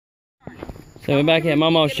So we're back at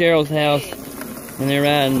Mama Cheryl's house, and they're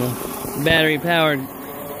riding the battery-powered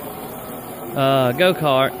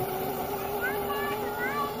go-kart.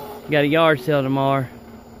 Got a yard sale tomorrow.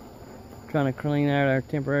 Trying to clean out our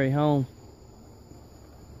temporary home.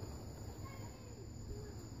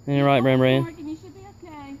 Ain't it right, Bran? Morgan, you should be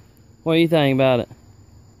okay. What do you think about it?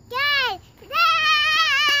 Yay!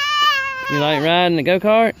 You like riding the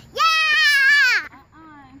go-kart? Yeah!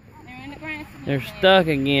 They're in the grass again. They're stuck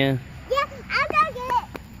again. Yeah, I'm gonna get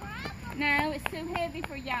it. No, it's too heavy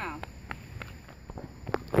for y'all.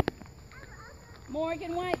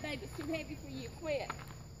 Morgan, wait, baby. It's too heavy for you. Quit.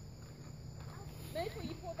 Before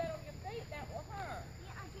you pull that on your feet, that will hurt.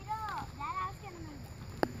 Yeah, get up. That I was gonna move.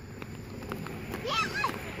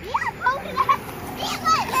 Yeah, hold it up.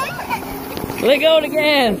 Yeah, Let go of the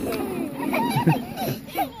gas.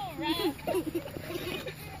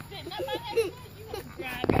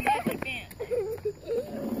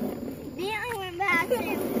 Bentley went back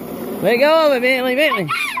too. Let go of it, Bentley. Bentley.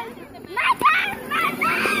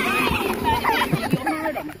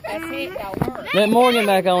 Let Morgan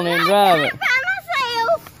back on there and drive it.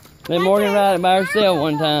 Let Morgan ride it by herself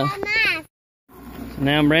one time. So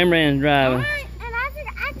now Bran's driving. And I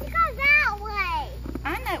have to go that way.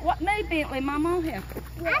 I know. What made Bentley? Mama on here.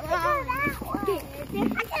 I have to go that way. I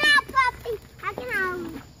can help, Puppy. I can help.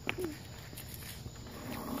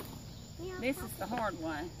 This is the hard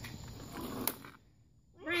one.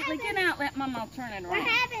 Brantley, get out. Let Mama turn it We're around.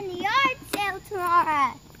 having the yard sale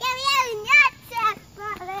tomorrow. Yeah, we're having yard sale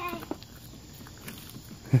tomorrow.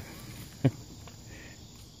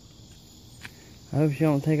 I hope she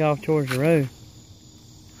don't take off towards the road.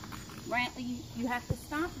 Brantley, you have to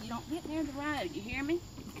stop. You don't get near the road. You hear me?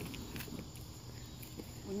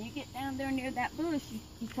 When you get down there near that bush,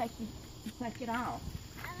 you take it off.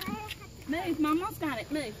 Move. Mama's got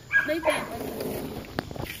it. Move. Move Bentley.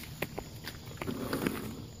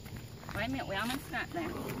 Wait a minute. We almost got there.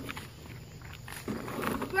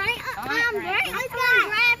 Brantley's gonna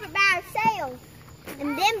drive it by herself. And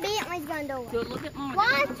then Bentley's gonna do it. Do a little bit more.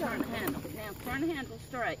 Watch Now turn the handle. Now turn the handle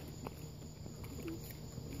straight.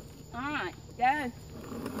 All right, go.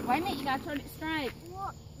 Wait a minute, you gotta turn it straight.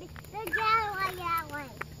 Well, the other way, that way.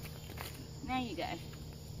 Now you go.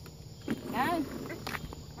 Go.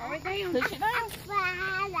 Hurry down. Push it down. But I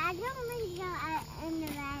don't want to go out in the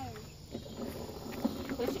road.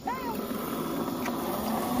 Push it down.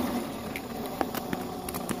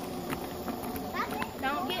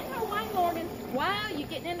 Don't get in her way, Morgan. Wow, you're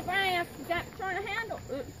getting in the grass. You got to turn the handle.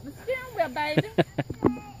 The steering wheel, baby.